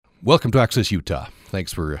Welcome to Access Utah.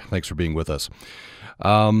 Thanks for being with us.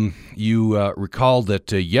 You recall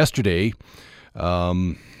that yesterday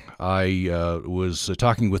I was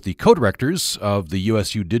talking with the co-directors of the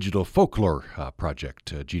USU Digital Folklore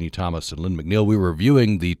Project, Jeannie Thomas and Lynn McNeil. We were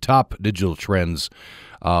reviewing the top digital trends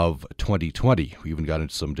of 2020. We even got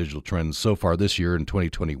into some digital trends so far this year in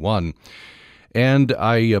 2021. And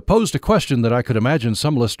I posed a question that I could imagine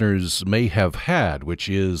some listeners may have had, which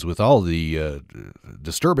is, with all the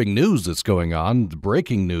disturbing news that's going on, the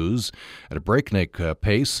breaking news at a breakneck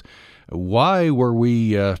pace, why were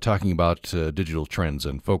we talking about digital trends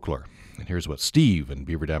and folklore? And here's what Steve in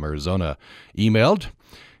Beaver Dam, Arizona emailed.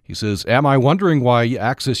 He says, "Am I wondering why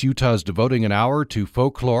Access Utah is devoting an hour to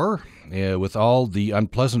folklore with all the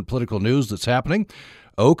unpleasant political news that's happening?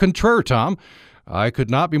 Au contraire, Tom. I could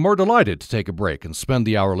not be more delighted to take a break and spend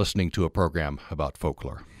the hour listening to a program about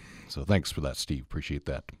folklore." So thanks for that, Steve. Appreciate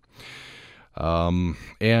that.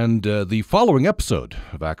 And the following episode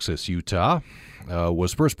of Access Utah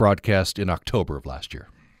was first broadcast in October of last year.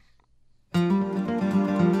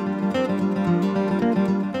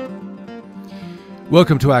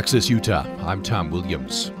 Welcome to Access Utah. I'm Tom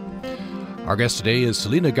Williams. Our guest today is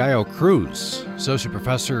Selina Gallo-Cruz, Associate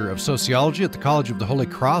Professor of Sociology at the College of the Holy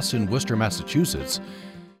Cross in Worcester, Massachusetts.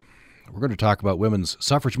 We're going to talk about women's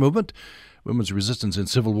suffrage movement, women's resistance in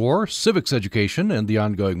Civil War, civics education, and the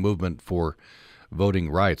ongoing movement for voting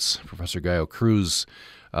rights. Professor Gallo-Cruz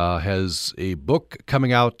has a book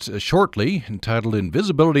coming out shortly entitled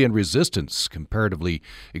Invisibility and Resistance, comparatively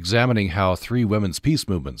examining how three women's peace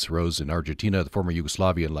movements rose in Argentina, the former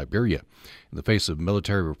Yugoslavia, and Liberia in the face of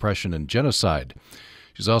military repression and genocide.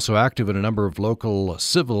 She's also active in a number of local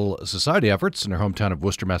civil society efforts in her hometown of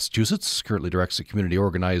Worcester, Massachusetts. Currently directs a community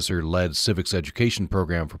organizer-led civics education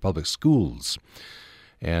program for public schools.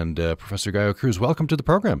 And Professor Gallo-Cruz, welcome to the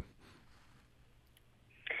program.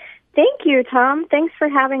 Thank you, Tom. Thanks for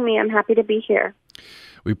having me. I'm happy to be here.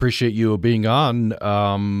 We appreciate you being on,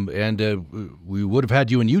 and we would have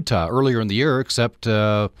had you in Utah earlier in the year, except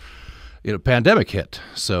pandemic hit.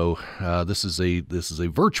 So this is a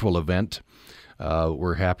virtual event.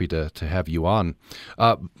 We're happy to have you on.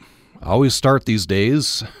 I always start these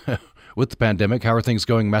days with the pandemic. How are things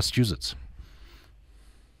going in Massachusetts?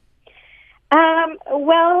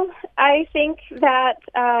 Well, I think that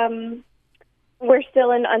we're still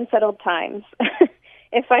in unsettled times.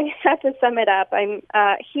 If I had to sum it up, I'm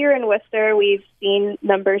here in Worcester. We've seen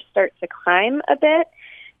numbers start to climb a bit,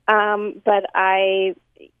 but I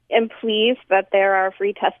am pleased that there are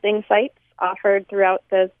free testing sites offered throughout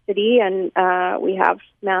the city, and we have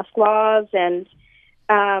mask laws and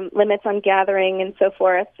limits on gathering and so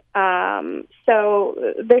forth.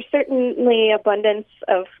 So there's certainly abundance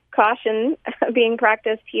of caution being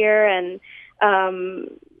practiced here, and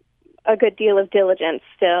a good deal of diligence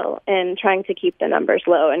still in trying to keep the numbers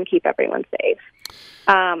low and keep everyone safe.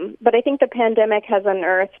 But I think the pandemic has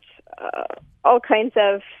unearthed all kinds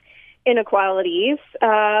of inequalities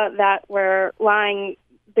that were lying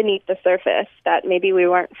beneath the surface that maybe we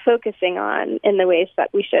weren't focusing on in the ways that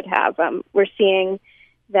we should have. We're seeing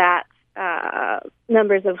that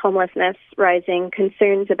numbers of homelessness rising,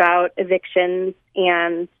 concerns about evictions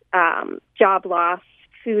and job loss,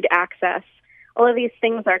 food access. All of these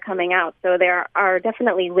things are coming out, so there are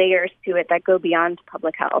definitely layers to it that go beyond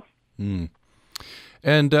public health. Mm.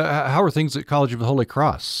 And how are things at College of the Holy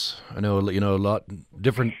Cross? I know, a lot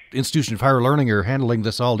different institutions of higher learning are handling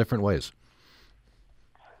this all different ways.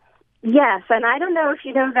 Yes, and I don't know if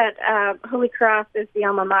you know that Holy Cross is the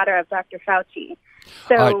alma mater of Dr. Fauci.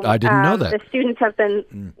 So I didn't know that. The students have been,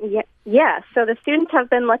 so the students have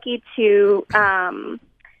been lucky to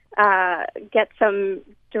get some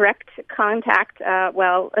direct contact,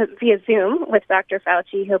 via Zoom with Dr.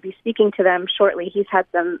 Fauci. He'll be speaking to them shortly. He's had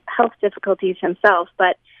some health difficulties himself,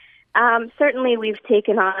 but certainly we've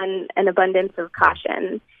taken on an abundance of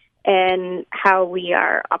caution in how we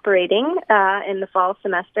are operating in the fall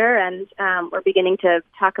semester, and we're beginning to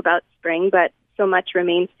talk about spring, but so much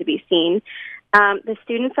remains to be seen. The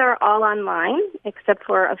students are all online, except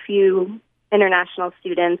for a few international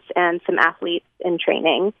students and some athletes in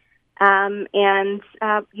training. And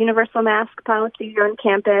universal mask policy on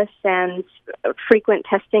campus and frequent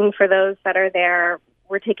testing for those that are there.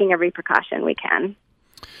 We're taking every precaution we can.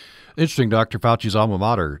 Interesting, Dr. Fauci's alma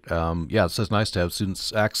mater. It's just nice to have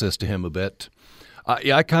students access to him a bit.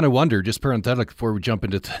 I kind of wonder, just parenthetically before we jump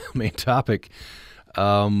into the main topic,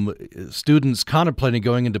 students contemplating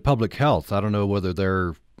going into public health. I don't know whether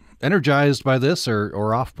they're energized by this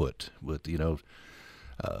or off-put with,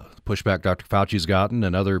 pushback Dr. Fauci's gotten,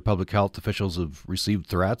 and other public health officials have received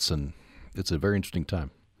threats, and it's a very interesting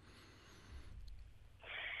time.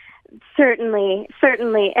 Certainly,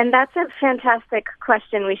 certainly. And that's a fantastic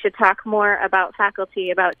question. We should talk more about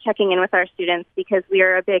faculty, about checking in with our students, because we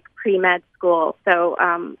are a big pre-med school. So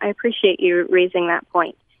I appreciate you raising that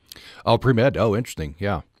point. Oh, pre-med. Oh, interesting.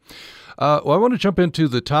 Yeah. Well, I want to jump into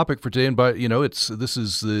the topic for today, and this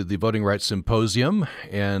is the Voting Rights Symposium,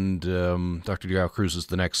 and Dr. Gallo-Cruz is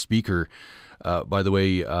the next speaker. By the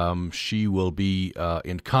way, she will be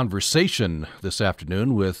in conversation this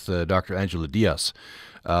afternoon with Dr. Angela Diaz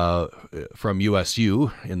from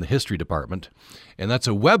USU in the history department, and that's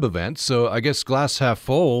a web event. So I guess glass half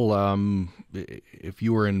full. If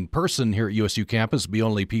you were in person here at USU campus, it'd be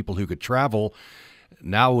only people who could travel.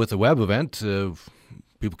 Now with a web event,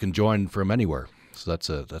 people can join from anywhere. So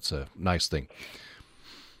that's a nice thing.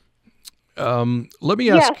 Let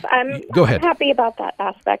me ask. Yes, I'm Go ahead. happy about that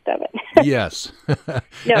aspect of it. Yes.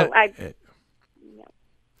 No,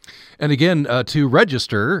 And again, to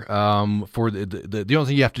register for the only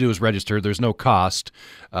thing you have to do is register. There's no cost,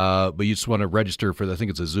 but you just want to register for I think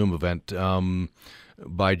it's a Zoom event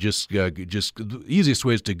by just the easiest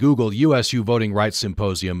way is to Google USU Voting Rights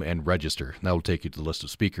Symposium and register. And that will take you to the list of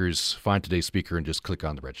speakers. Find today's speaker and just click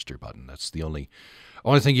on the register button. That's the only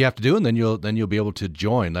thing you have to do, and then you'll be able to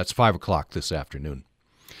join. That's 5:00 this afternoon.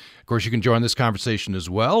 Of course, you can join this conversation as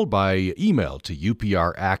well by email to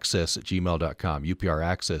upraccess@gmail.com,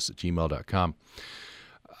 upraccess@gmail.com.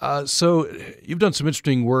 So you've done some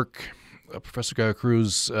interesting work, Professor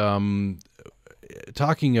Gallo-Cruz,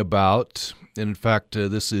 talking about, and in fact,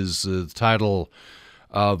 this is the title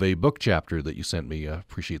of a book chapter that you sent me. I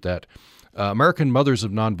appreciate that. American Mothers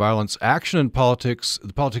of Nonviolence, Action and Politics,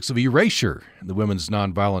 the Politics of Erasure, the Women's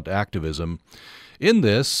Nonviolent Activism. In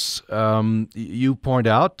this, you point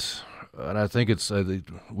out, and I think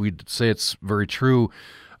we'd say it's very true,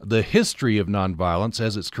 the history of nonviolence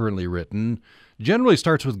as it's currently written generally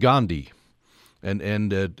starts with Gandhi,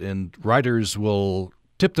 and writers will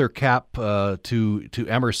tip their cap to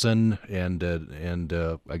Emerson and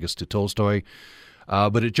I guess to Tolstoy,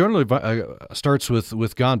 but it generally starts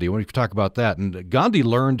with Gandhi. When we talk about that, and Gandhi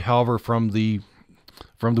learned, however, from the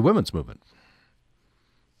women's movement.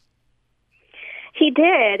 He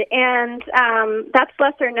did, and that's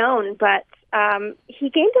lesser known, but he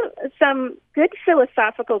gained some good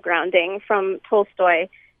philosophical grounding from Tolstoy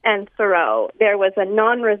and Thoreau. There was a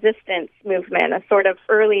non-resistance movement, a sort of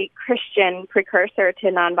early Christian precursor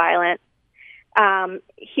to nonviolence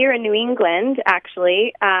here in New England,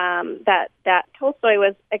 actually, that Tolstoy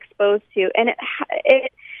was exposed to, and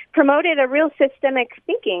it promoted a real systemic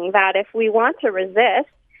thinking that if we want to resist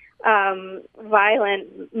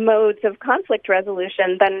violent modes of conflict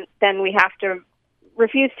resolution, then we have to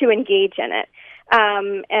refuse to engage in it.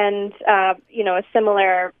 A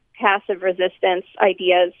similar passive resistance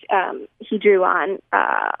ideas he drew on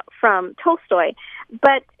from Tolstoy.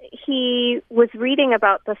 But he was reading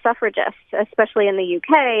about the suffragists, especially in the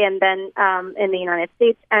UK and then in the United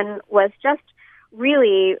States, and was just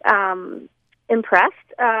really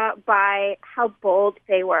impressed by how bold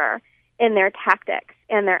they were in their tactics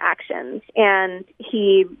and their actions. And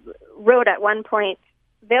he wrote at one point,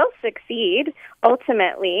 they'll succeed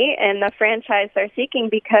ultimately in the franchise they're seeking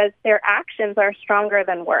because their actions are stronger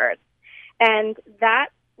than words. And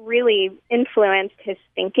that really influenced his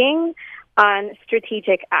thinking on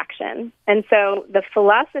strategic action. And so the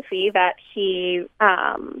philosophy that he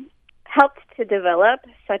helped to develop,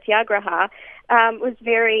 satyagraha, was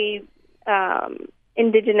very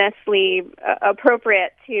indigenously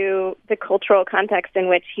appropriate to the cultural context in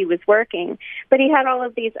which he was working. But he had all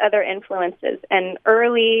of these other influences, and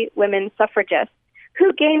early women suffragists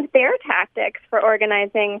who gained their tactics for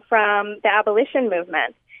organizing from the abolition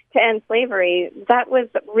movement to end slavery. That was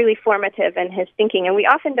really formative in his thinking, and we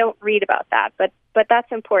often don't read about that, but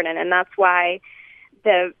that's important, and that's why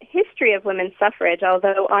the history of women's suffrage,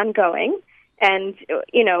 although ongoing, and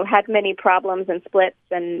had many problems and splits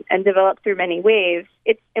and developed through many waves,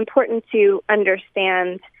 it's important to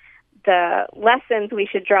understand the lessons we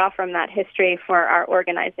should draw from that history for our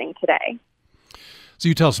organizing today. So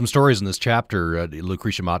you tell some stories in this chapter,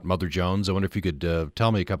 Lucretia Mott, Mother Jones. I wonder if you could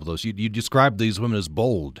tell me a couple of those. You described these women as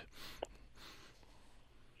bold.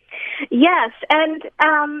 Yes, and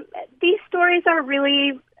these stories are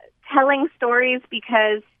really telling stories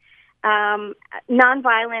because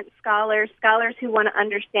nonviolent scholars who want to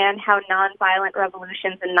understand how nonviolent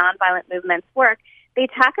revolutions and nonviolent movements work, they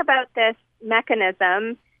talk about this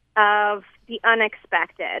mechanism of the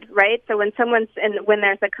unexpected, right? So when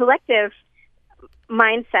there's a collective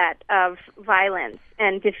mindset of violence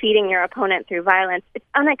and defeating your opponent through violence, it's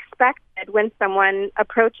unexpected when someone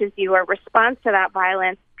approaches you or responds to that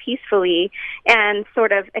violence peacefully and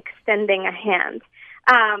sort of extending a hand.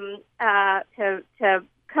 to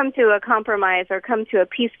come to a compromise or come to a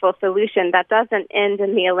peaceful solution that doesn't end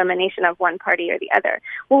in the elimination of one party or the other.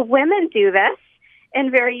 Well, women do this in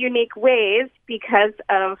very unique ways because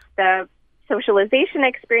of the socialization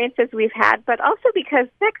experiences we've had, but also because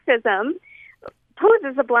sexism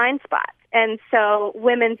poses a blind spot. And so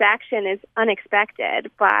women's action is unexpected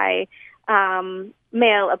by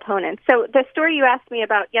male opponents. So the story you asked me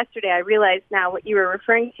about yesterday, I realize now what you were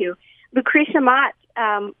referring to. Lucretia Mott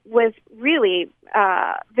was really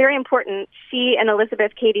very important. She and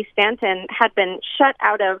Elizabeth Cady Stanton had been shut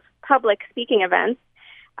out of public speaking events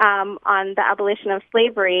on the abolition of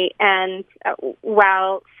slavery, and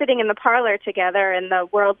while sitting in the parlor together in the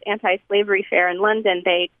World's Anti-Slavery Fair in London,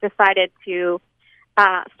 they decided to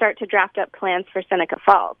start to draft up plans for Seneca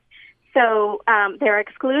Falls. So their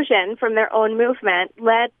exclusion from their own movement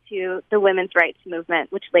led to the women's rights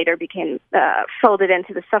movement, which later became folded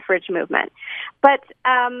into the suffrage movement. But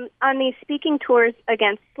on these speaking tours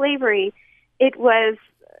against slavery, it was,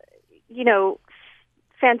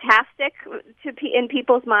 fantastic in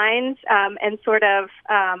people's minds, and sort of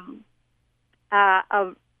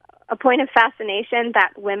a point of fascination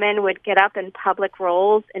that women would get up in public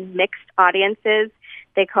roles in mixed audiences.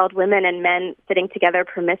 They called women and men sitting together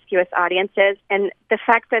promiscuous audiences. And the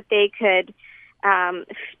fact that they could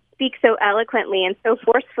speak so eloquently and so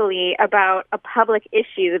forcefully about a public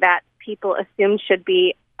issue that people assumed should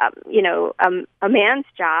be, a man's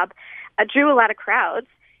job, drew a lot of crowds.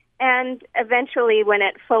 And eventually, when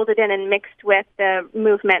it folded in and mixed with the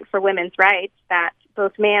movement for women's rights that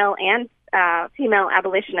both male and female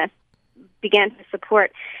abolitionists began to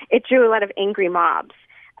support, it drew a lot of angry mobs.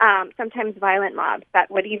 Sometimes violent mobs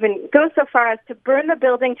that would even go so far as to burn the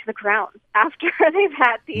building to the ground after they've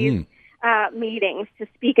had these meetings to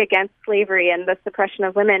speak against slavery and the suppression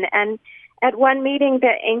of women. And at one meeting,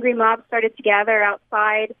 the angry mob started to gather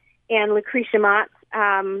outside, and Lucretia Mott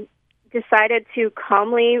decided to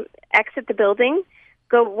calmly exit the building,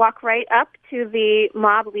 go walk right up to the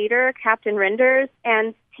mob leader, Captain Rinders,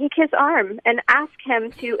 and take his arm and ask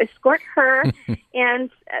him to escort her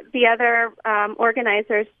and the other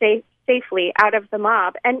organizers safely out of the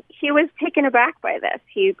mob. And he was taken aback by this.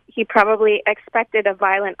 He probably expected a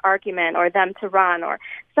violent argument or them to run or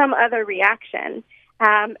some other reaction.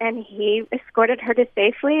 And he escorted her to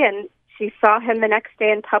safely, and she saw him the next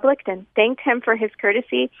day in public and thanked him for his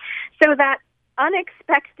courtesy. So that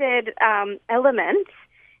unexpected element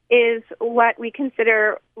is what we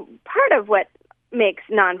consider part of what makes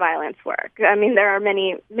nonviolence work. I mean, there are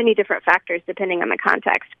many, many different factors depending on the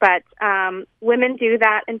context, but women do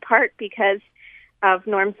that in part because of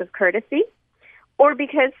norms of courtesy or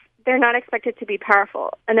because they're not expected to be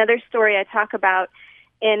powerful. Another story I talk about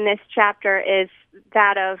in this chapter is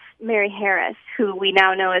that of Mary Harris, who we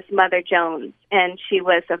now know as Mother Jones, and she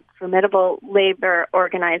was a formidable labor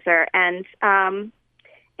organizer. And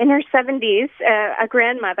in her 70s, a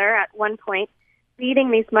grandmother at one point,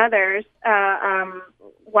 leading these mothers,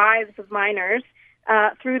 wives of miners,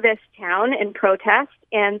 through this town in protest,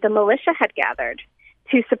 and the militia had gathered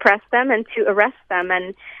to suppress them and to arrest them.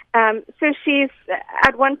 And so she's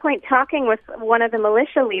at one point talking with one of the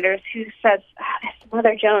militia leaders who says, this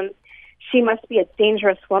Mother Jones, she must be a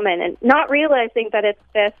dangerous woman, and not realizing that it's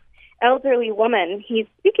this elderly woman he's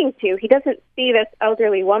speaking to. He doesn't see this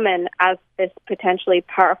elderly woman as this potentially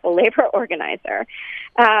powerful labor organizer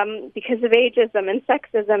because of ageism and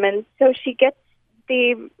sexism. And so she gets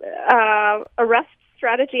the arrest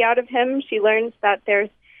strategy out of him. She learns that there's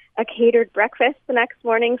a catered breakfast the next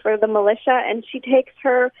morning for the militia, and she takes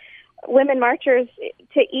her women marchers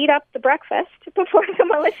to eat up the breakfast before the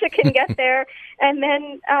militia can get there, and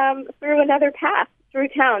then through another path through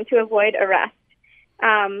town to avoid arrest.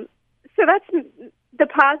 So that's the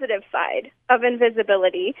positive side of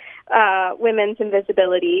invisibility, women's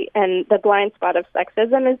invisibility, and the blind spot of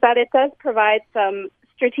sexism is that it does provide some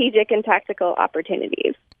strategic and tactical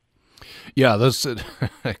opportunities. Yeah, those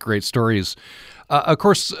great stories. Of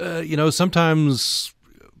course, sometimes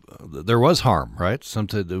there was harm, right?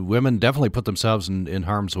 The women definitely put themselves in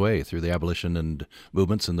harm's way through the abolition and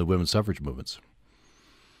movements and the women's suffrage movements.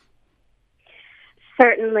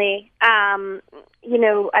 Certainly.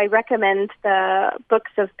 I recommend the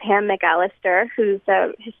books of Pam McAllister, who's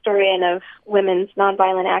a historian of women's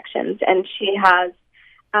nonviolent actions, and she has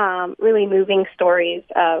really moving stories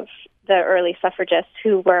of the early suffragists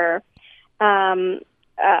who were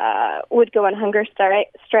would go on hunger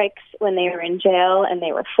strikes when they were in jail, and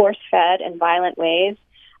they were force-fed in violent ways.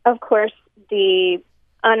 Of course, the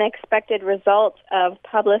unexpected result of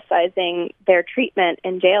publicizing their treatment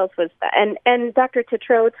in jails was that, and Dr.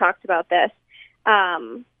 Tetreault talked about this,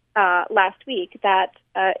 last week that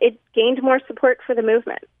it gained more support for the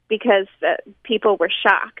movement because people were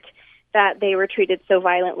shocked that they were treated so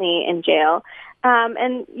violently in jail.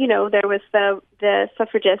 And, there was the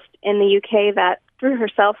suffragist in the UK that threw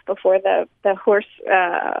herself before the horse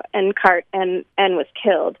and cart and was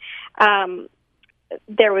killed.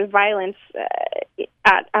 There was violence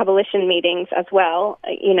at abolition meetings as well.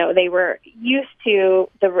 They were used to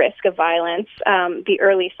the risk of violence, the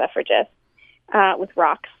early suffragists, with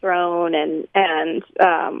rocks thrown and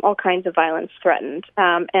all kinds of violence threatened.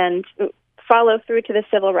 And follow through to the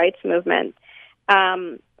civil rights movement,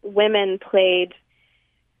 women played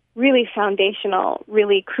really foundational,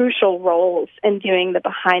 really crucial roles in doing the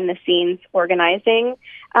behind-the-scenes organizing,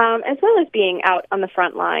 as well as being out on the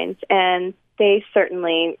front lines. And they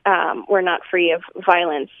certainly were not free of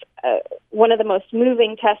violence. One of the most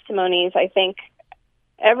moving testimonies I think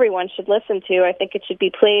everyone should listen to, I think it should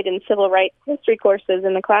be played in civil rights history courses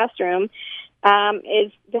in the classroom,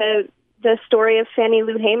 is the story of Fannie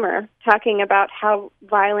Lou Hamer, talking about how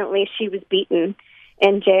violently she was beaten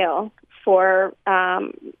in jail for,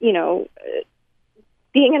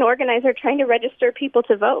 being an organizer trying to register people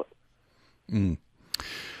to vote. Mm.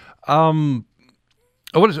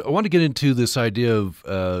 I want to get into this idea of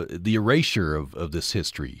the erasure of this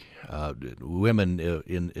history, women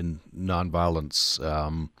in nonviolence.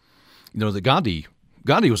 The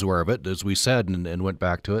Gandhi was aware of it, as we said, and went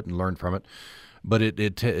back to it and learned from it. But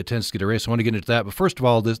it tends to get erased. I want to get into that. But first of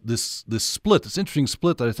all, this split, this interesting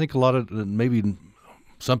split that I think a lot of, maybe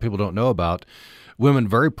some people don't know about, women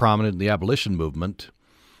very prominent in the abolition movement,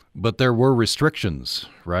 but there were restrictions,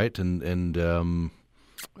 right? And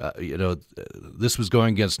this was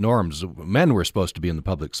going against norms. Men were supposed to be in the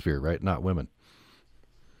public sphere, right? Not women.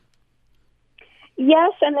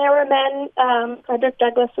 Yes, and there were men, Frederick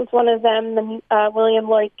Douglass was one of them, and William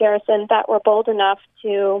Lloyd Garrison, that were bold enough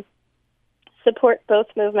to support both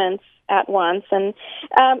movements at once. And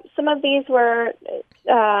some of these were,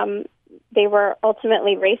 they were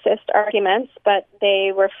ultimately racist arguments, but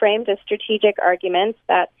they were framed as strategic arguments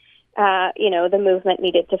that, the movement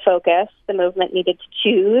needed to focus, the movement needed to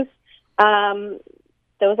choose.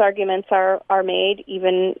 Those arguments are made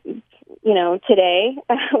even, today.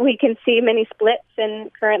 We can see many splits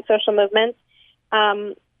in current social movements.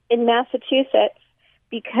 In Massachusetts,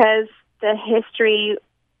 because the history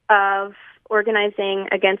of organizing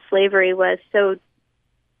against slavery was so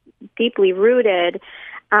deeply rooted,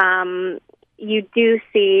 you do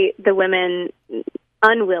see the women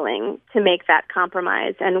unwilling to make that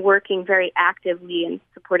compromise and working very actively and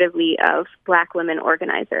supportively of Black women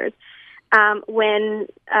organizers. When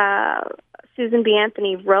Susan B.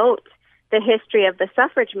 Anthony wrote the history of the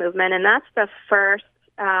suffrage movement, and that's the first,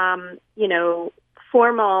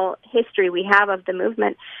 formal history we have of the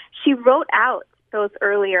movement, she wrote out those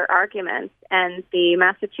earlier arguments, and the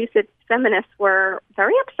Massachusetts feminists were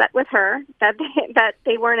very upset with her that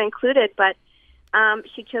they weren't included, but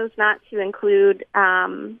she chose not to include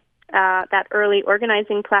that early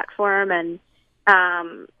organizing platform, and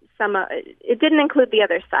it didn't include the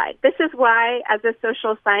other side. This is why, as a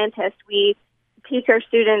social scientist, we teach our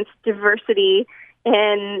students diversity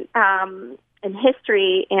in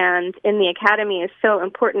history and in the academy is so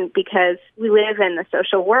important, because we live in the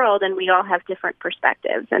social world and we all have different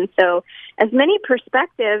perspectives. And so as many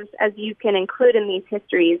perspectives as you can include in these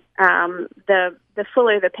histories, the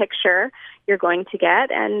fuller the picture you're going to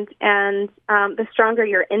get, and the stronger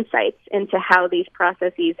your insights into how these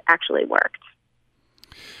processes actually worked.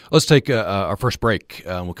 Let's take our first break.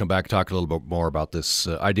 We'll come back and talk a little bit more about this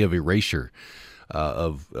idea of erasure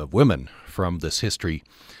of women from this history.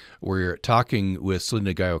 We're talking with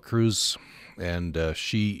Selina Gallo-Cruz, and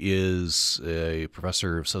she is a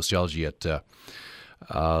professor of sociology at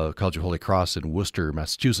College of Holy Cross in Worcester,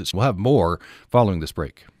 Massachusetts. We'll have more following this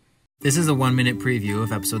break. This is a 1-minute preview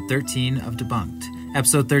of Episode 13 of Debunked.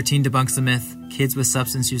 Episode 13 debunks the myth, kids with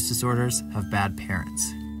substance use disorders have bad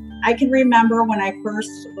parents. I can remember when I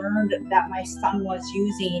first learned that my son was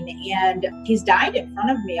using, and he's died in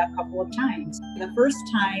front of me a couple of times. The first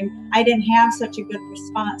time, I didn't have such a good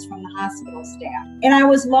response from the hospital staff, and I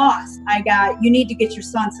was lost. I got, you need to get your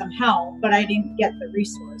son some help, but I didn't get the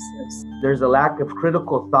resources. There's a lack of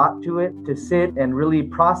critical thought to it, to sit and really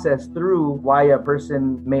process through why a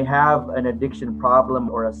person may have an addiction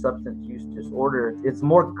problem or a substance use disorder. It's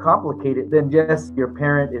more complicated than just your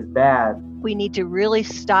parent is bad. We need to really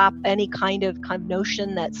stop any kind of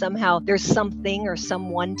notion that somehow there's something or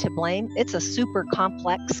someone to blame. It's a super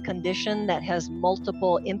complex condition that has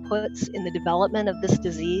multiple inputs in the development of this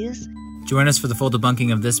disease. Join us for the full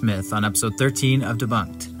debunking of this myth on episode 13 of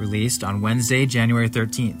Debunked, released on Wednesday, January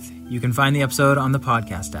 13th. You can find the episode on the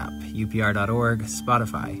podcast app, upr.org,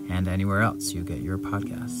 Spotify, and anywhere else you get your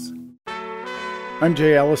podcasts. I'm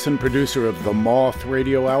Jay Ellison, producer of The Moth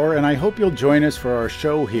Radio Hour, and I hope you'll join us for our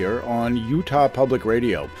show here on Utah Public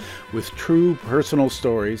Radio, with true personal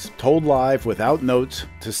stories told live without notes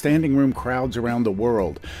to standing room crowds around the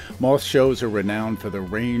world. Moth shows are renowned for the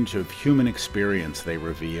range of human experience they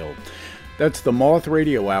reveal. That's The Moth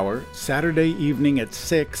Radio Hour, Saturday evening at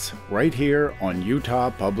 6, right here on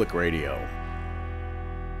Utah Public Radio.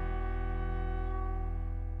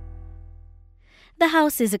 The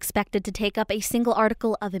House is expected to take up a single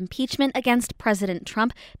article of impeachment against President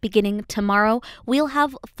Trump beginning tomorrow. We'll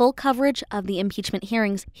have full coverage of the impeachment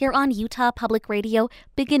hearings here on Utah Public Radio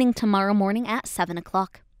beginning tomorrow morning at 7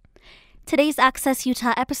 o'clock. Today's Access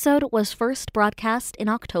Utah episode was first broadcast in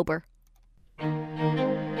October.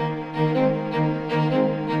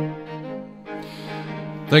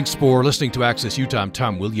 Thanks for listening to Access Utah. I'm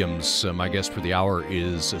Tom Williams. My guest for the hour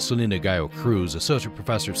is Selina Gallo-Cruz, Associate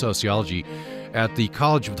Professor of Sociology at the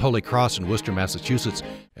College of the Holy Cross in Worcester, Massachusetts.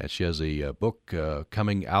 And she has a book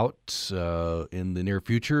coming out in the near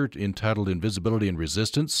future entitled Invisibility and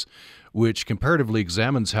Resistance, which comparatively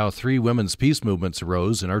examines how three women's peace movements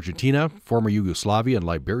arose in Argentina, former Yugoslavia, and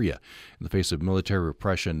Liberia in the face of military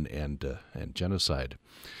repression and genocide.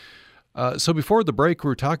 So before the break, we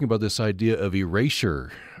were talking about this idea of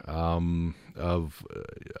erasure of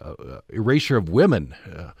women,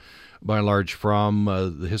 by and large, from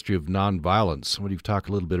the history of nonviolence. What do you talk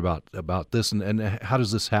a little bit about this, and how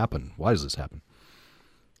does this happen? Why does this happen?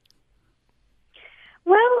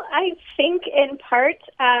 Well, I think in part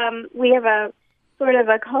we have a sort of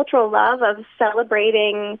a cultural love of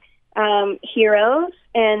celebrating heroes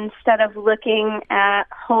instead of looking at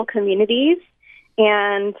whole communities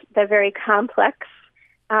and the very complex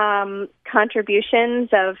contributions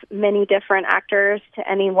of many different actors to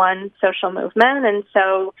any one social movement. And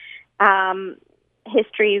so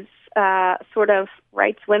history sort of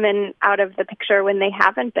writes women out of the picture when they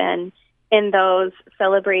haven't been in those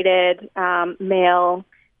celebrated male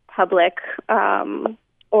public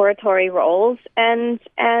oratory roles. And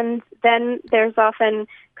then there's often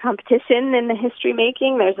competition in the history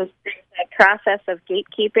making. There's a process of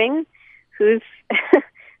gatekeeping, whose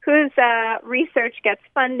research gets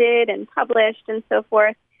funded and published and so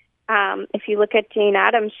forth. If you look at Jane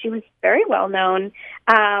Addams, she was very well known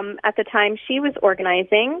at the time she was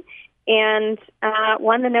organizing and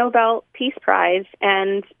won the Nobel Peace Prize.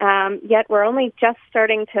 And yet we're only just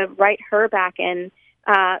starting to write her back in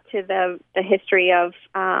to the history of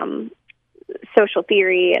social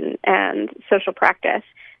theory and social practice.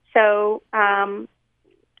 So,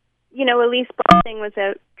 Elise Balding was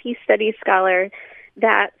a peace studies scholar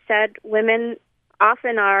that said women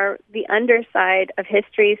often are the underside of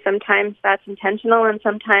history. Sometimes that's intentional, and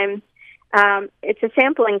sometimes it's a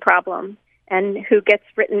sampling problem and who gets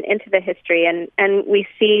written into the history. And we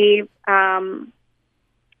see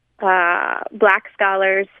Black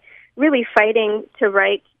scholars really fighting to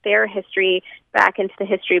write their history back into the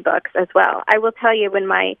history books as well. I will tell you, when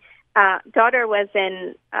my daughter was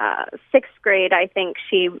in sixth grade, I think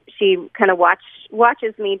she kind of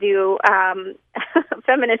watches me do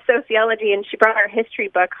feminist sociology, and she brought our history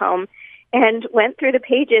book home and went through the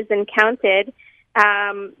pages and counted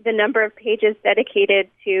the number of pages dedicated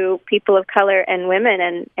to people of color and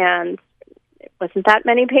women, and it wasn't that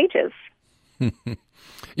many pages.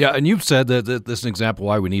 Yeah, and you've said that this is an example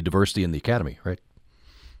why we need diversity in the academy, right?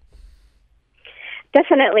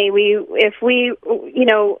 Definitely.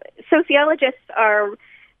 Sociologists are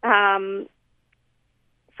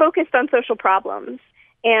focused on social problems.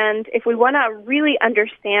 And if we want to really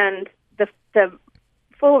understand the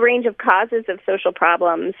full range of causes of social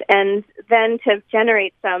problems and then to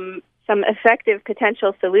generate some effective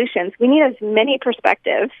potential solutions, we need as many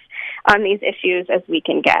perspectives on these issues as we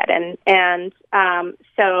can get. And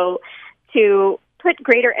so to put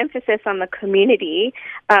greater emphasis on the community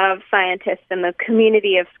of scientists and the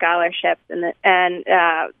community of scholarship and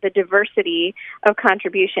the diversity of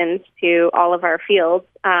contributions to all of our fields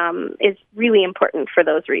is really important for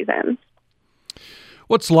those reasons.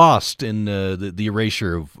 What's lost in the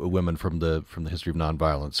erasure of women from the history of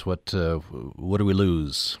nonviolence? What do we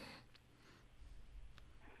lose?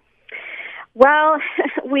 Well,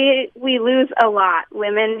 we lose a lot.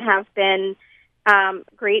 Women have been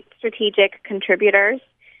great strategic contributors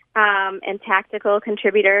and tactical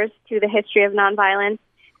contributors to the history of nonviolence.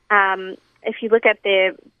 If you look at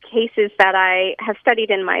the cases that I have studied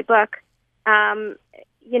in my book,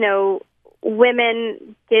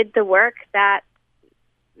 women did the work that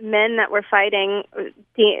men that were fighting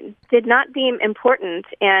did not deem important,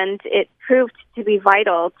 and it proved to be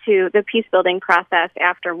vital to the peace-building process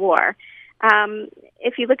after war.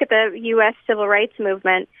 If you look at the U.S. civil rights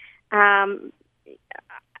movement,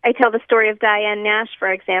 I tell the story of Diane Nash,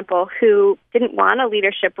 for example, who didn't want a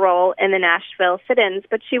leadership role in the Nashville sit-ins,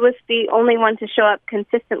 but she was the only one to show up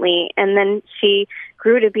consistently, and then she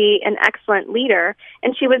grew to be an excellent leader,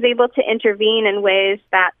 and she was able to intervene in ways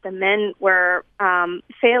that the men were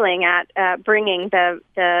failing at bringing the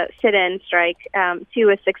sit-in strike to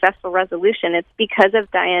a successful resolution. It's because of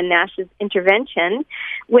Diane Nash's intervention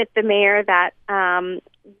with the mayor that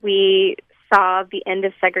we saw the end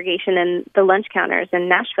of segregation and the lunch counters in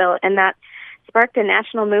Nashville, and that sparked a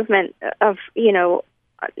national movement of,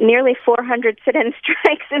 nearly 400 sit-in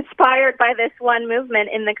strikes inspired by this one movement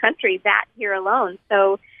in the country that year alone.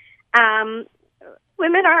 So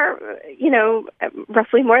women are,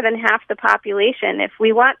 roughly more than half the population. If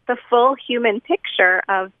we want the full human picture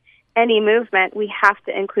of any movement, we have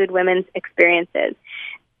to include women's experiences.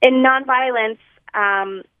 In nonviolence,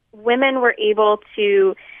 women were able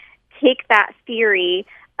to take that theory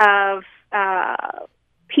of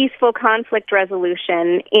peaceful conflict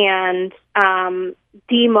resolution and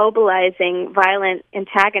demobilizing violent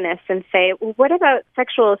antagonists and say, well, what about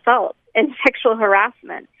sexual assault and sexual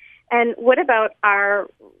harassment? And what about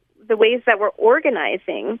the ways that we're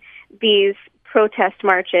organizing these protest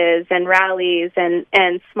marches and rallies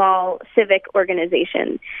and small civic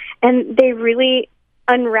organizations? And they really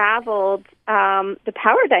unraveled the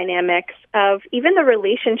power dynamics of even the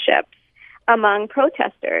relationships among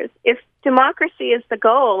protesters. If democracy is the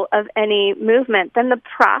goal of any movement, then the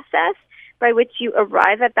process by which you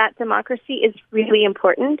arrive at that democracy is really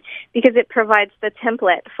important because it provides the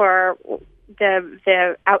template for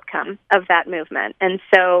the outcome of that movement. And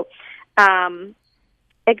so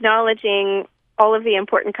acknowledging all of the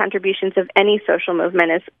important contributions of any social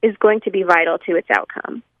movement is going to be vital to its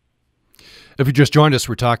outcome. If you just joined us,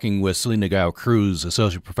 we're talking with Selina Gallo-Cruz,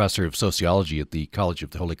 Associate Professor of Sociology at the College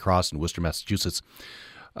of the Holy Cross in Worcester, Massachusetts.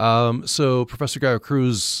 So Professor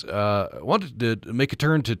Gallo-Cruz wanted to make a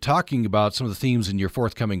turn to talking about some of the themes in your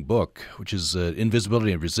forthcoming book, which is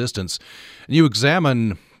Invisibility and Resistance. And you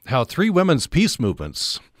examine how 3 women's peace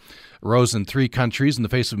movements arose in 3 countries in the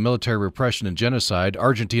face of military repression and genocide: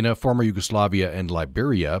 Argentina, former Yugoslavia, and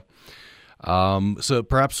Liberia. So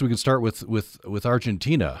perhaps we can start with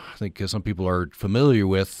Argentina. I think some people are familiar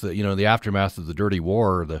with, the aftermath of the Dirty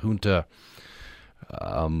War, the junta,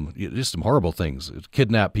 just some horrible things. It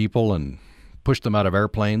kidnapped people and pushed them out of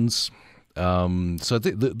airplanes. So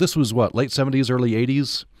this was late 70s, early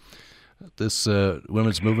 80s, this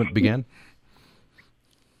women's movement began?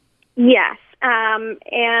 Yes.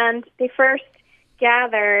 And they first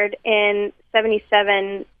gathered in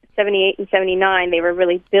 77, 78 and 79, they were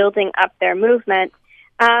really building up their movement.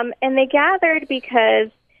 And they gathered because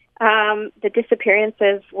the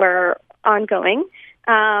disappearances were ongoing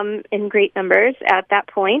in great numbers at that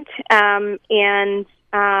point. And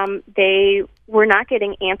they were not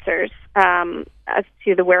getting answers as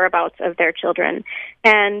to the whereabouts of their children.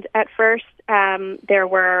 And at first, there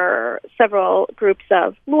were several groups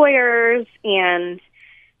of lawyers and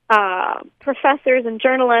professors and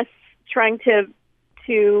journalists trying to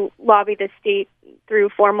lobby the state through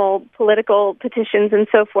formal political petitions and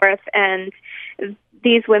so forth. And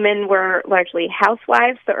these women were largely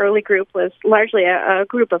housewives. The early group was largely a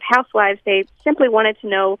group of housewives. They simply wanted to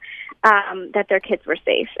know that their kids were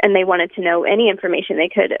safe, and they wanted to know any information they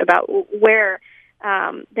could about where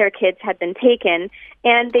their kids had been taken.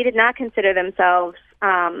 And they did not consider themselves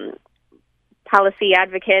policy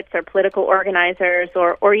advocates or political organizers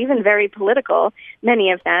or even very political,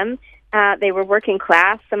 many of them. They were working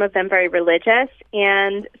class, some of them very religious,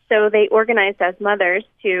 and so they organized as mothers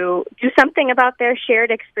to do something about their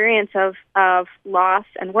shared experience of loss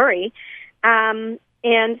and worry, and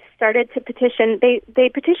started to petition. They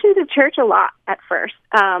petitioned the church a lot at first.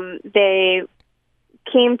 They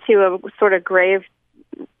came to a sort of grave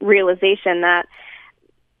realization that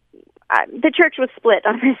the church was split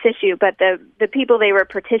on this issue, but the people they were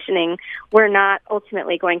petitioning were not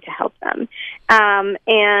ultimately going to help them.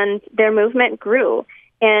 And their movement grew,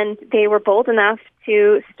 and they were bold enough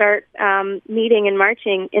to start meeting and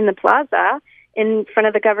marching in the plaza in front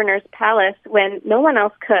of the governor's palace when no one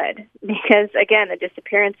else could, because, again, the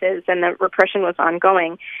disappearances and the repression was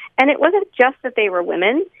ongoing. And it wasn't just that they were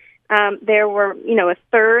women. There were, a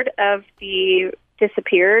third of the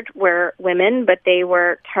disappeared were women, but they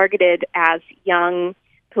were targeted as young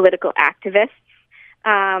political activists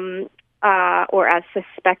or as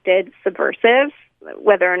suspected subversives.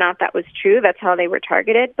 Whether or not that was true, that's how they were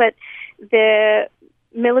targeted. But the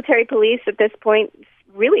military police at this point,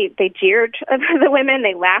 really, they jeered the women.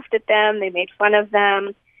 They laughed at them. They made fun of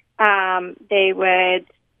them. They would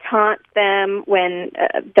taunt them when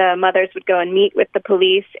the mothers would go and meet with the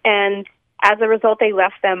police. And as a result, they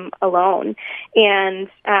left them alone. And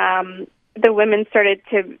the women started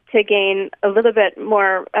to gain a little bit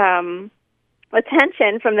more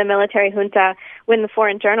attention from the military junta when the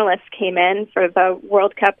foreign journalists came in for the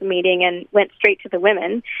World Cup meeting and went straight to the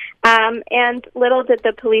women. And little did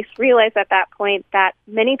the police realize at that point that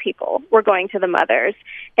many people were going to the mothers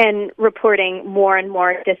and reporting more and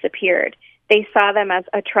more disappeared. They saw them as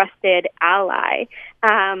a trusted ally,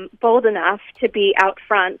 bold enough to be out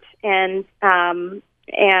front and to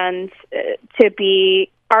be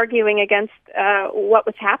arguing against what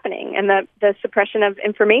was happening and the suppression of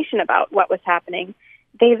information about what was happening.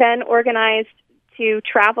 They then organized to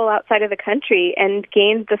travel outside of the country and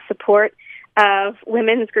gained the support of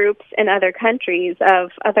women's groups in other countries,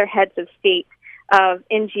 of other heads of state, of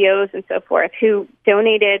NGOs and so forth, who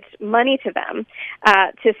donated money to them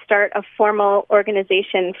to start a formal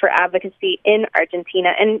organization for advocacy in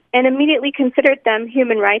Argentina and immediately considered them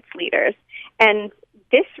human rights leaders. And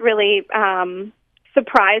this really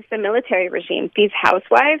surprised the military regime. These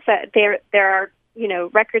housewives, there are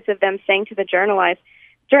records of them saying to the journalists,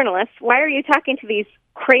 "Why are you talking to these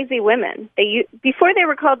crazy women?" Before they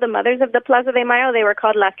were called the mothers of the Plaza de Mayo, they were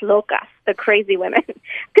called las locas, the crazy women,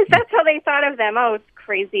 because that's how they thought of them. Oh, it's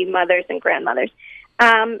crazy mothers and grandmothers,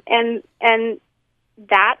 and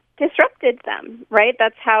that disrupted them. Right?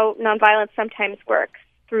 That's how nonviolence sometimes works,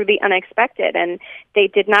 through the unexpected, and they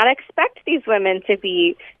did not expect these women to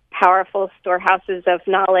be powerful storehouses of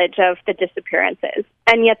knowledge of the disappearances,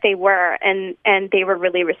 and yet they were, and they were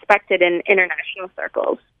really respected in international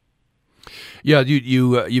circles. Yeah,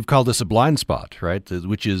 you've called this a blind spot, right?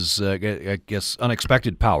 Which is, I guess,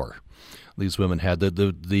 unexpected power these women had.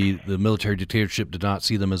 The military dictatorship did not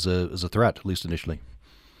see them as a threat, at least initially.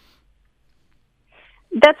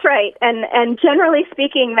 That's right, and generally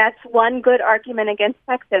speaking, that's one good argument against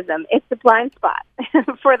sexism. It's a blind spot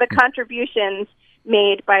for the contributions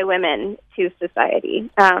made by women to society.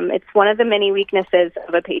 It's one of the many weaknesses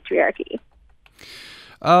of a patriarchy.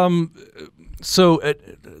 So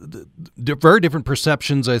very different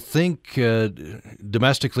perceptions, I think,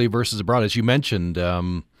 domestically versus abroad. As you mentioned,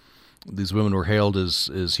 these women were hailed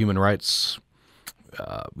as human rights,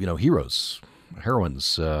 heroes,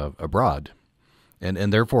 heroines abroad,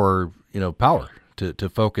 and therefore, power to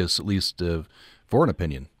focus at least foreign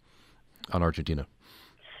opinion on Argentina.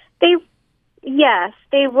 Yes,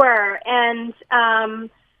 they were. And,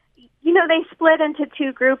 they split into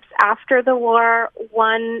two groups after the war,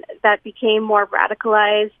 one that became more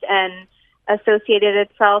radicalized and associated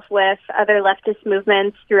itself with other leftist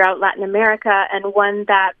movements throughout Latin America, and one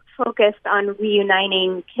that focused on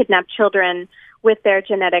reuniting kidnapped children with their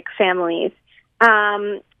genetic families.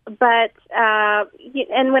 And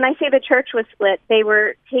when I say the church was split, they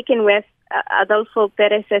were taken with Adolfo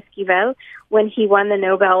Pérez Esquivel when he won the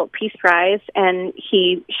Nobel Peace Prize, and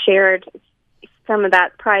he shared some of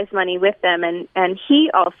that prize money with them, and he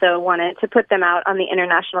also wanted to put them out on the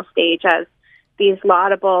international stage as these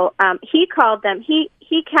laudable. He called them. He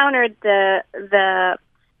countered the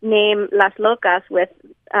name Las Locas with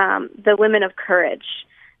the women of courage,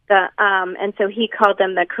 and so he called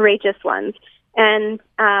them the courageous ones, and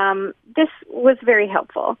this was very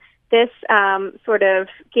helpful. This sort of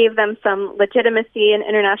gave them some legitimacy in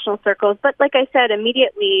international circles. But like I said,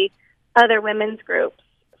 immediately other women's groups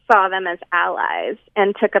saw them as allies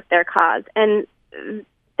and took up their cause. And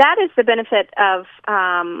that is the benefit of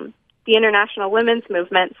the international women's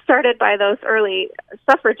movement, started by those early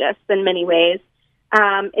suffragists in many ways,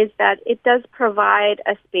 is that it does provide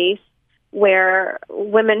a space where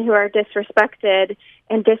women who are disrespected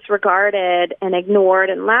and disregarded and ignored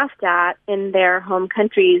and laughed at in their home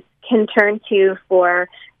countries can turn to for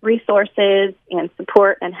resources and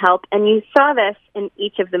support and help. And you saw this in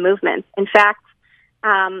each of the movements. In fact,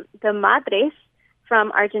 the Madres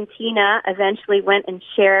from Argentina eventually went and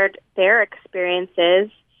shared their experiences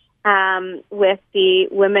with the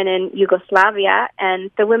women in Yugoslavia, and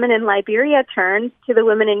the women in Liberia turned to the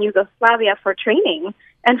women in Yugoslavia for training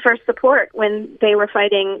and for support when they were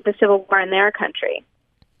fighting the civil war in their country.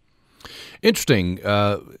 Interesting.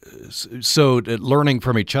 So learning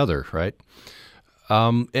from each other, right?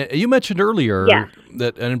 You mentioned earlier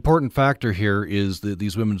that an important factor here is that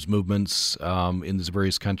these women's movements in these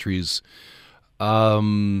various countries,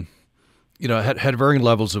 had varying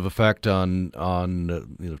levels of effect on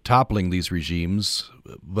toppling these regimes,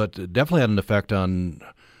 but definitely had an effect on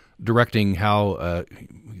directing how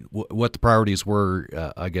what the priorities were,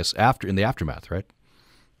 I guess, in the aftermath, right?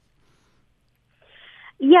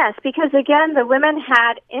 Yes, because again, the women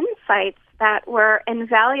had insights that were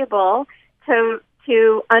invaluable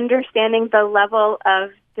to understanding the level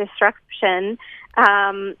of disruption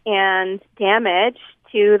and damage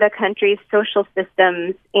to the country's social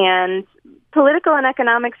systems and political and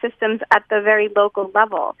economic systems at the very local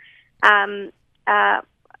level.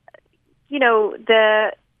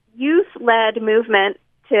 The youth-led movement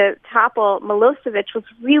to topple Milosevic was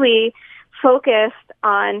really focused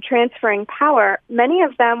on transferring power. Many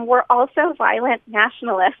of them were also violent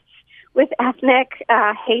nationalists with ethnic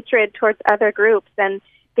hatred towards other groups, and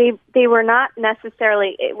they were not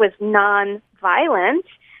necessarily, it was non-violent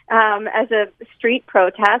as a street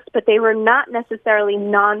protest, but they were not necessarily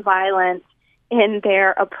non-violent in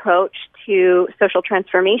their approach to social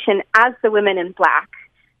transformation as the women in black,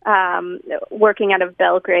 working out of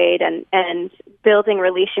Belgrade and building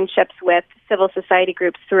relationships with civil society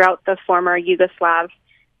groups throughout the former Yugoslav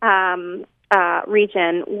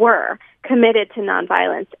region were committed to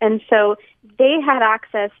nonviolence. And so they had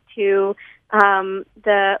access to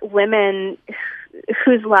the women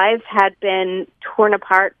whose lives had been torn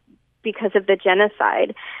apart because of the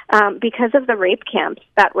genocide, because of the rape camps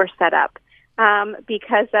that were set up,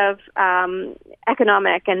 because of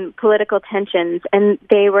economic and political tensions, and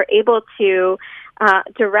they were able to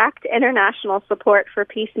direct international support for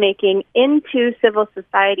peacemaking into civil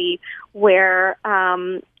society where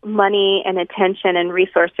money and attention and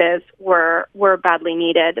resources were badly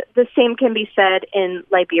needed. The same can be said in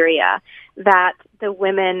Liberia, that the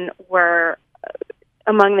women were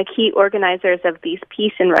among the key organizers of these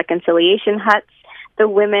peace and reconciliation huts. The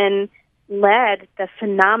women led the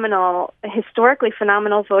historically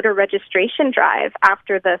phenomenal voter registration drive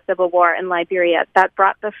after the Civil War in Liberia that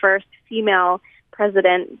brought the first female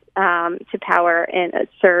president to power, in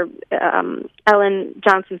Ellen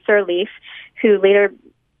Johnson Sirleaf, who later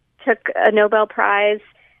took a Nobel Prize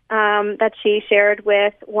that she shared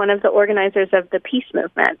with one of the organizers of the peace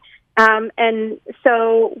movement. And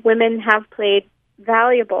so women have played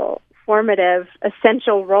valuable, formative,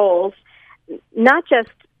 essential roles, not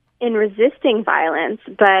just in resisting violence,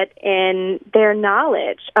 but in their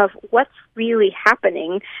knowledge of what's really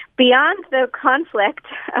happening beyond the conflict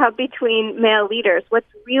between male leaders, what's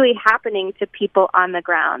really happening to people on the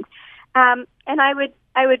ground. And I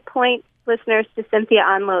would point listeners to Cynthia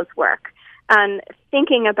Onlow's work on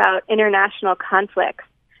thinking about international conflicts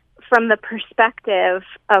from the perspective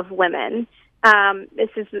of women. This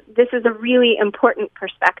is a really important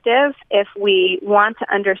perspective if we want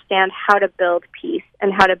to understand how to build peace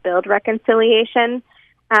and how to build reconciliation.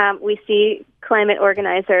 We see climate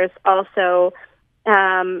organizers also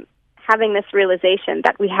having this realization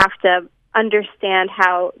that we have to understand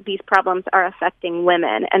how these problems are affecting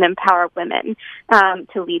women and empower women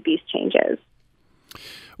to lead these changes.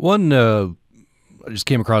 One, I just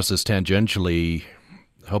came across this tangentially.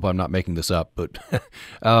 I hope I'm not making this up, but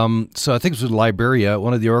so I think it was in Liberia.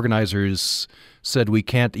 One of the organizers said, "We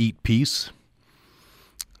can't eat peace."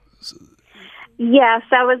 Yes,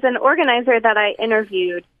 that was an organizer that I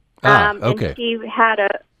interviewed. Okay. And she had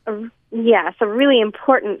a really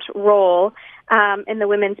important role in the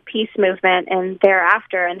women's peace movement and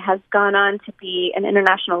thereafter, and has gone on to be an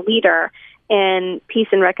international leader in peace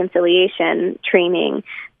and reconciliation training.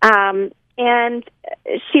 And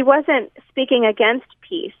she wasn't speaking against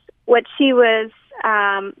peace. What she was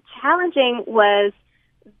challenging was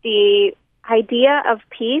the idea of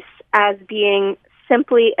peace as being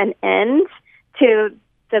simply an end to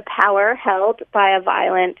the power held by a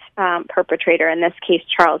violent perpetrator, in this case,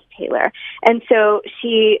 Charles Taylor. And so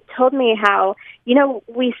she told me how,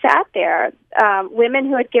 we sat there, women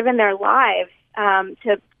who had given their lives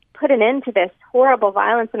to put an end to this horrible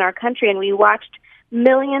violence in our country, and we watched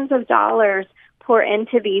millions of dollars pour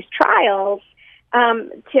into these trials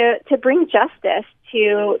to bring justice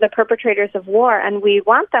to the perpetrators of war, and we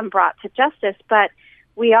want them brought to justice, but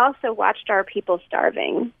we also watched our people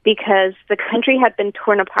starving because the country had been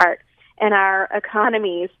torn apart, and our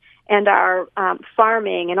economies and our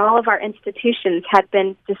farming and all of our institutions had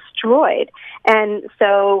been destroyed. And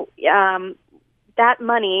so that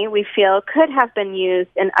money, we feel, could have been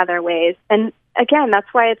used in other ways. And again, that's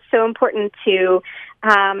why it's so important to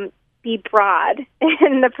be broad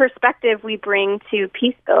in the perspective we bring to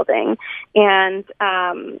peace building and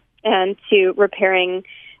to repairing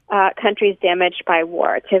countries damaged by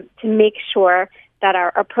war, to make sure that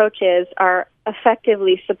our approaches are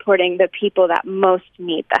effectively supporting the people that most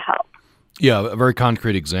need the help. Yeah, a very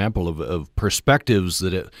concrete example of perspectives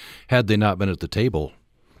that had they not been at the table,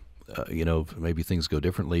 maybe things go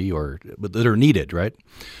differently, but that are needed, right?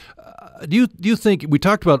 Do you think we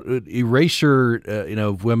talked about erasure,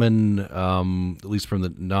 of women, at least from the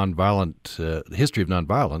nonviolent history of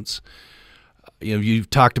nonviolence? You've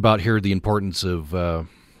talked about here the importance of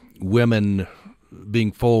women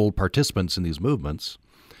being full participants in these movements.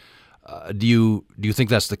 Do you think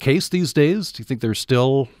that's the case these days? Do you think there's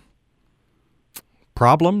still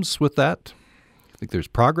problems with that? Do you think there's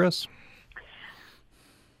progress?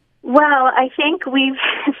 Well, I think we've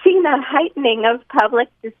seen a heightening of public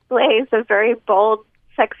displays of very bold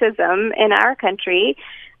sexism in our country,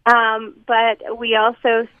 but we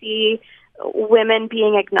also see women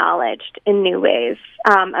being acknowledged in new ways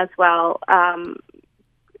as well.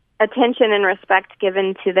 Attention and respect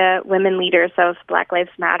given to the women leaders of Black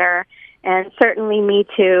Lives Matter, and certainly Me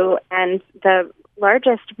Too. And the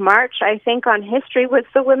largest march, I think, on history was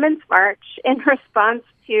the Women's March in response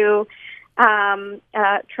to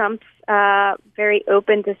Trump's very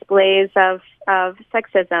open displays of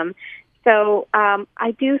sexism. So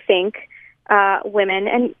I do think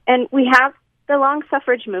women, and we have the long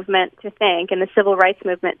suffrage movement to thank and the civil rights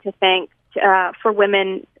movement to thank for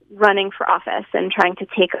women running for office and trying to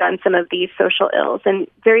take on some of these social ills in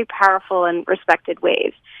very powerful and respected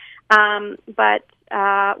ways. But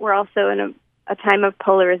we're also in a time of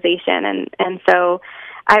polarization, and so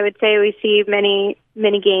I would say we see many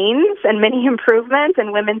gains and many improvements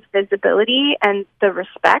in women's visibility and the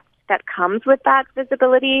respect that comes with that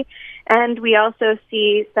visibility. And we also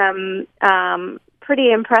see some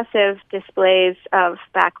pretty impressive displays of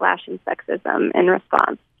backlash and sexism in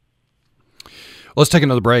response. Let's take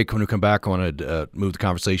another break. When we come back, I want to move the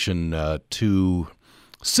conversation to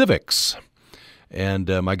civics. And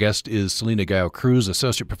my guest is Selina Gallo-Cruz,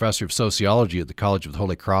 Associate Professor of Sociology at the College of the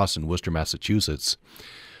Holy Cross in Worcester, Massachusetts.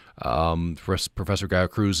 Professor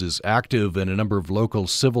Gallo-Cruz is active in a number of local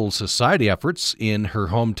civil society efforts in her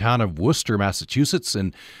hometown of Worcester, Massachusetts,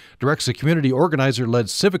 and directs a community organizer-led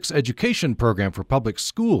civics education program for public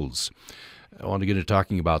schools. I want to get into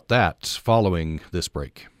talking about that following this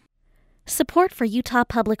break. Support for Utah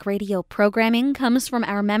Public Radio programming comes from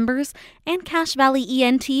our members and Cache Valley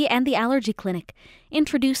ENT and the Allergy Clinic.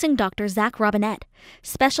 Introducing Dr. Zach Robinette,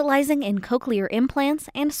 specializing in cochlear implants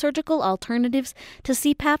and surgical alternatives to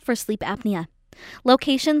CPAP for sleep apnea.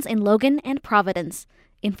 Locations in Logan and Providence.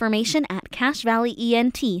 Information at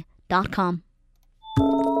cachevalleyent.com.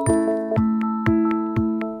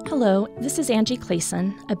 Hello, this is Angie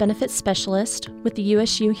Clayson, a benefits specialist with the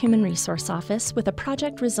USU Human Resource Office with a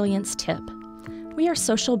Project Resilience tip. We are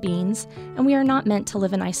social beings, and we are not meant to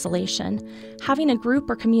live in isolation. Having a group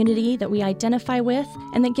or community that we identify with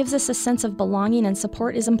and that gives us a sense of belonging and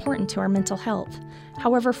support is important to our mental health.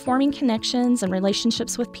 However, forming connections and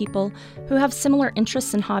relationships with people who have similar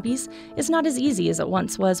interests and hobbies is not as easy as it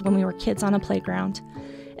once was when we were kids on a playground.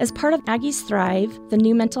 As part of Aggies Thrive, the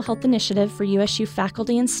new mental health initiative for USU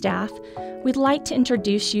faculty and staff, we'd like to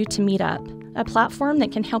introduce you to Meetup, a platform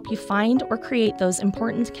that can help you find or create those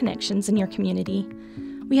important connections in your community.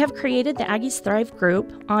 We have created the Aggies Thrive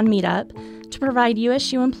group on Meetup to provide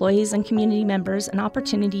USU employees and community members an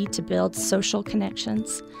opportunity to build social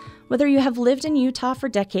connections. Whether you have lived in Utah for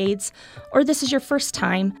decades or this is your first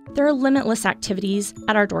time, there are limitless activities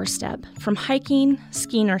at our doorstep, from hiking,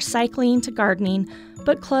 skiing or cycling to gardening,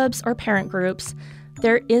 book clubs or parent groups.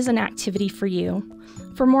 There is an activity for you.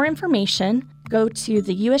 For more information, go to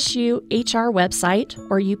the USU HR website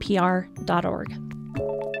or upr.org.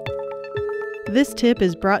 This tip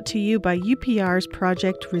is brought to you by UPR's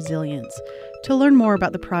Project Resilience. To learn more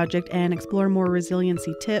about the project and explore more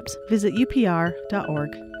resiliency tips, visit upr.org.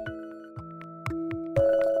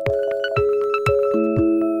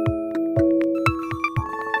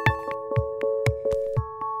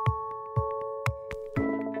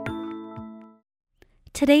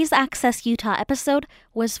 Today's Access Utah episode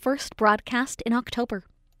was first broadcast in October.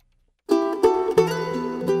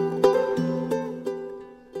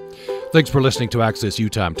 Thanks for listening to Access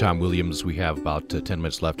Utah. I'm Tom Williams. We have about 10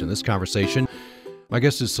 minutes left in this conversation. My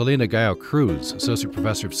guest is Selina Gallo-Cruz, Associate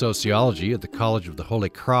Professor of Sociology at the College of the Holy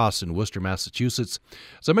Cross in Worcester, Massachusetts.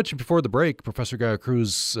 As I mentioned before the break, Professor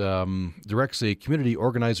Gallo-Cruz directs a community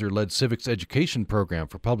organizer-led civics education program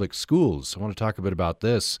for public schools. I want to talk a bit about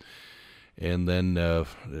this and then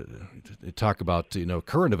talk about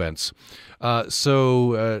current events.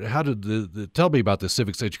 So how did tell me about the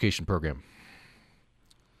civics education program?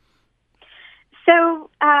 So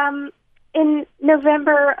in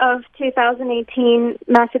November of 2018,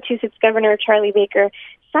 Massachusetts Governor Charlie Baker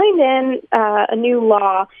signed in a new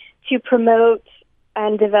law to promote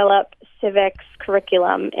and develop civics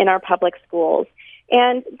curriculum in our public schools.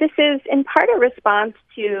 And this is in part a response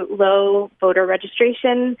to low voter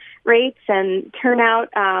registration rates and turnout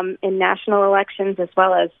in national elections, as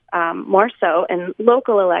well as more so in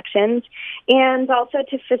local elections, and also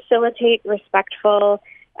to facilitate respectful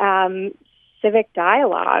civic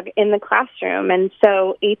dialogue in the classroom. And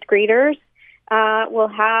so 8th graders will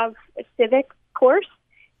have a civic course,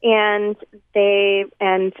 and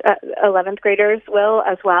 11th graders will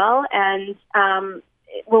as well, and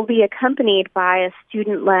it will be accompanied by a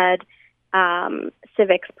student-led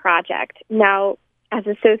civics project. Now, as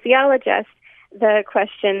a sociologist, the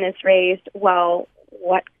question is raised, well,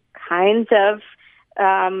 what kinds of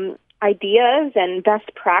ideas and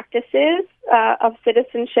best practices of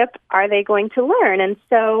citizenship are they going to learn? And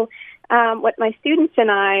so what my students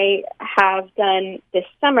and I have done this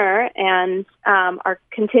summer and are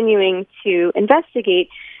continuing to investigate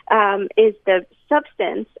is the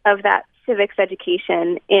substance of that civics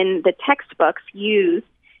education in the textbooks used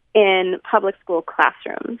in public school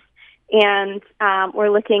classrooms. And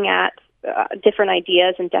we're looking at different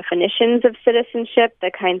ideas and definitions of citizenship,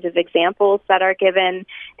 the kinds of examples that are given,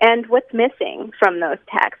 and what's missing from those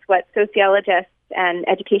texts, what sociologists and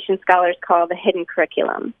education scholars call the hidden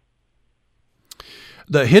curriculum.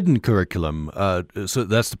 The hidden curriculum, so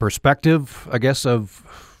that's the perspective, I guess, of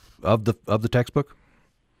the textbook?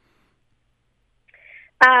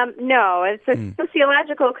 No, it's a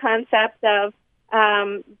sociological concept of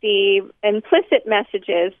the implicit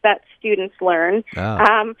messages that students learn.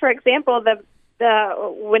 For example,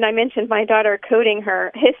 when I mentioned my daughter coding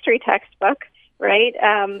her history textbook, right,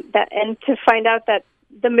 and to find out that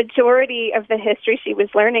the majority of the history she was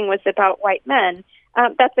learning was about white men,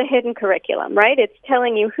 that's a hidden curriculum, right? It's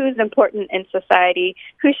telling you who's important in society,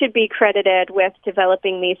 who should be credited with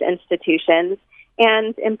developing these institutions,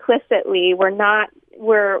 and implicitly we're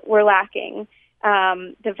lacking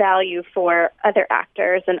the value for other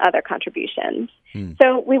actors and other contributions.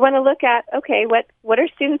 So we want to look at, okay, what are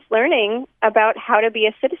students learning about how to be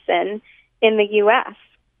a citizen in the U.S.?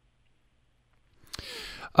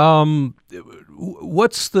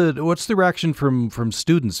 What's the reaction from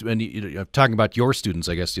students? And you're talking about your students,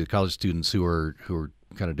 I guess, the college students who are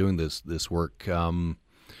kind of doing this work.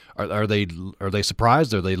 Are they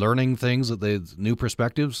surprised? Are they learning things, new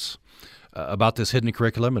perspectives about this hidden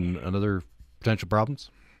curriculum and other potential problems?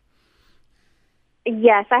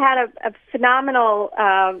 Yes, I had a phenomenal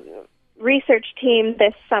research team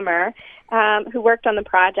this summer who worked on the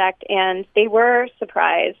project, and they were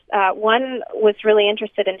surprised. One was really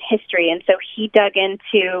interested in history, and so he dug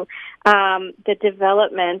into the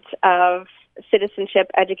development of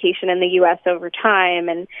citizenship education in the U.S. over time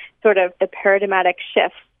and sort of the paradigmatic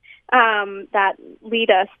shifts that lead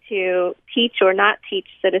us to teach or not teach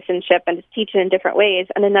citizenship and to teach it in different ways.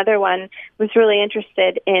 And another one was really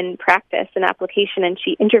interested in practice and application, and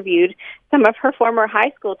she interviewed some of her former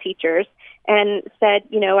high school teachers and said,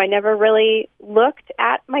 I never really looked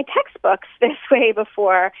at my textbooks this way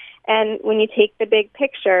before. And when you take the big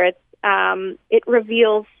picture, it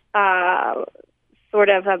reveals sort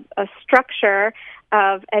of a structure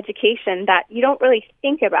of education that you don't really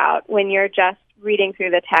think about when you're just reading through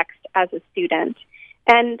the text as a student.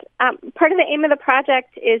 And part of the aim of the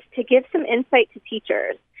project is to give some insight to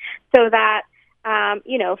teachers so that,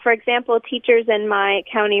 for example, teachers in my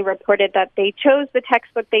county reported that they chose the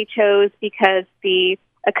textbook they chose because the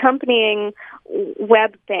accompanying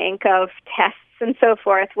web bank of tests and so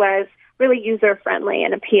forth was really user-friendly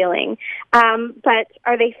and appealing. But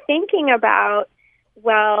are they thinking about,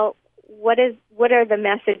 well, what are the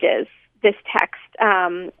messages this text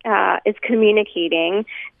is communicating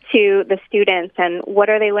to the students, and what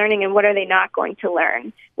are they learning and what are they not going to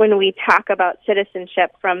learn when we talk about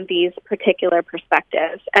citizenship from these particular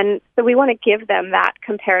perspectives? And so we want to give them that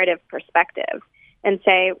comparative perspective and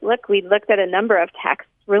say, look, we looked at a number of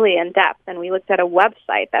texts really in depth, and we looked at a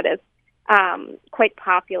website that is quite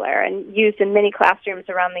popular and used in many classrooms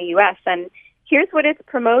around the U.S., and here's what it's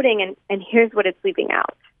promoting and here's what it's leaving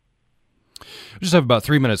out. We just have about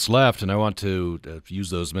 3 minutes left, and I want to use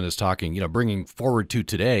those minutes talking, bringing forward to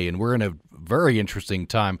today. And we're in a very interesting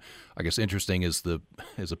time. I guess interesting is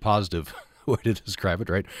a positive way to describe it,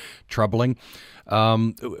 right? Troubling.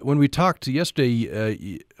 When we talked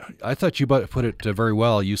yesterday, I thought you put it very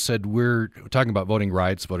well. You said we're talking about voting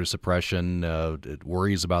rights, voter suppression,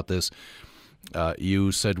 worries about this.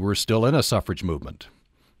 You said we're still in a suffrage movement.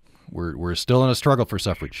 We're still in a struggle for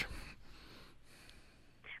suffrage.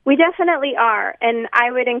 We definitely are, and I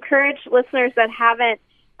would encourage listeners that haven't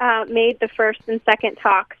made the first and second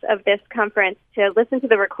talks of this conference to listen to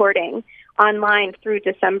the recording online through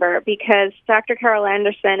December, because Dr. Carol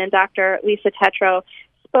Anderson and Dr. Lisa Tetreault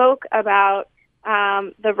spoke about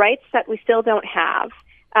the rights that we still don't have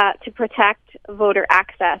to protect voter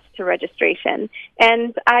access to registration.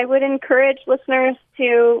 And I would encourage listeners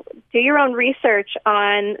to do your own research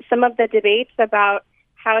on some of the debates about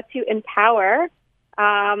how to empower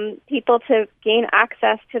people to gain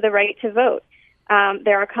access to the right to vote.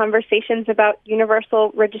 There are conversations about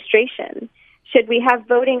universal registration. Should we have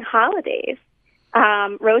voting holidays,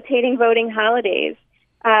 rotating voting holidays?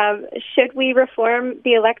 Should we reform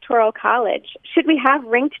the Electoral College? Should we have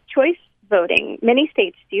ranked choice voting? Many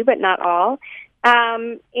states do, but not all.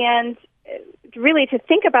 And really to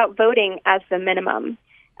think about voting as the minimum.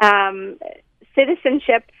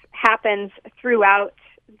 Citizenship happens throughout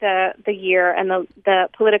the year and the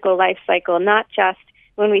political life cycle, not just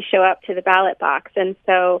when we show up to the ballot box. And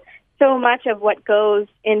so much of what goes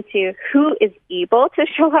into who is able to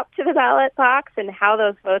show up to the ballot box and how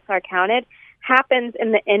those votes are counted happens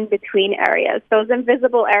in the in-between areas, those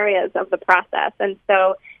invisible areas of the process. And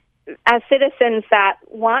so as citizens that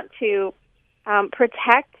want to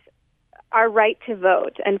protect our right to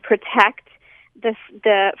vote and protect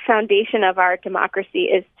the foundation of our democracy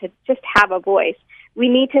is to just have a voice, we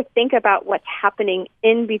need to think about what's happening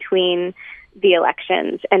in between the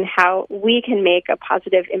elections and how we can make a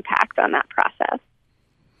positive impact on that process.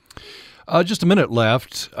 Just a minute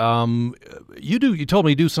left. You told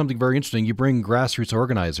me you do something very interesting. You bring grassroots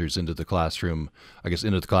organizers into the classroom. I guess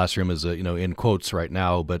into the classroom is in quotes right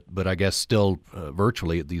now, but I guess still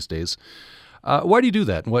virtually these days. Why do you do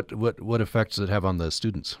that, and what effect does it have on the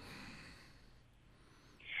students?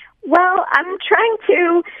 Well, I'm trying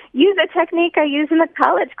to use a technique I use in the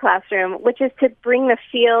college classroom, which is to bring the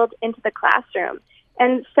field into the classroom.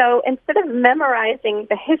 And so instead of memorizing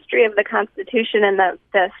the history of the Constitution and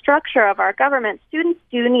the structure of our government, students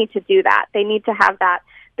do need to do that. They need to have that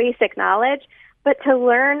basic knowledge. But to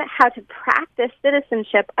learn how to practice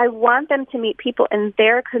citizenship, I want them to meet people in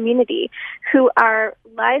their community who are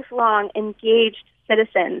lifelong engaged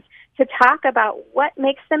citizens, to talk about what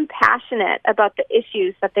makes them passionate about the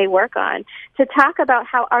issues that they work on, to talk about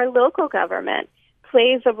how our local government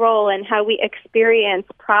plays a role in how we experience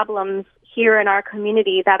problems here in our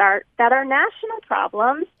community that are national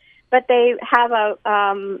problems, but they have a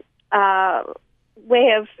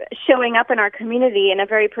way of showing up in our community in a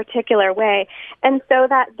very particular way, and so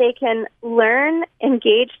that they can learn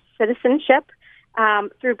engaged citizenship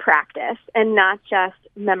through practice and not just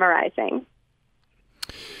memorizing.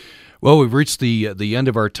 Well, we've reached the end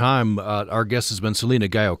of our time. Our guest has been Selina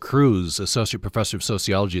Gallo-Cruz, Associate Professor of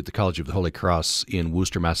Sociology at the College of the Holy Cross in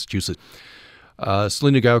Worcester, Massachusetts.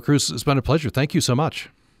 Selina Gallo-Cruz, it's been a pleasure. Thank you so much.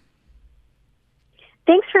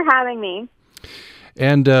 Thanks for having me.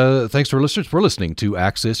 And thanks to our listeners for listening to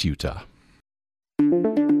Access Utah.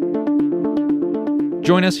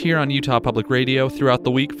 Join us here on Utah Public Radio throughout the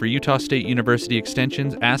week for Utah State University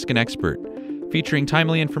Extension's Ask an Expert, featuring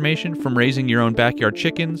timely information from raising your own backyard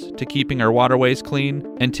chickens to keeping our waterways clean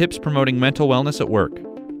and tips promoting mental wellness at work.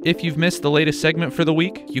 If you've missed the latest segment for the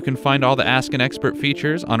week, you can find all the Ask an Expert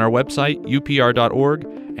features on our website, upr.org,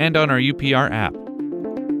 and on our UPR app.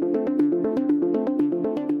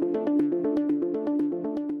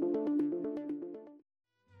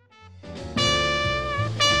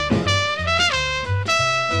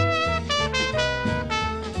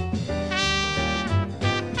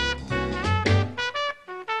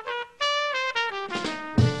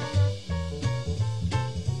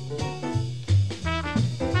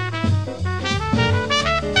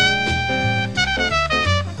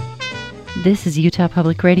 This is Utah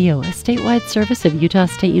Public Radio, a statewide service of Utah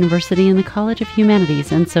State University and the College of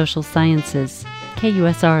Humanities and Social Sciences.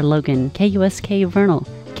 KUSR Logan, KUSK Vernal,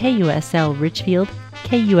 KUSL Richfield,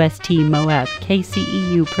 KUST Moab,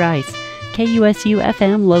 KCEU Price, KUSU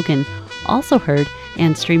FM Logan, also heard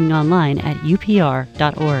and streaming online at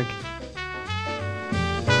upr.org.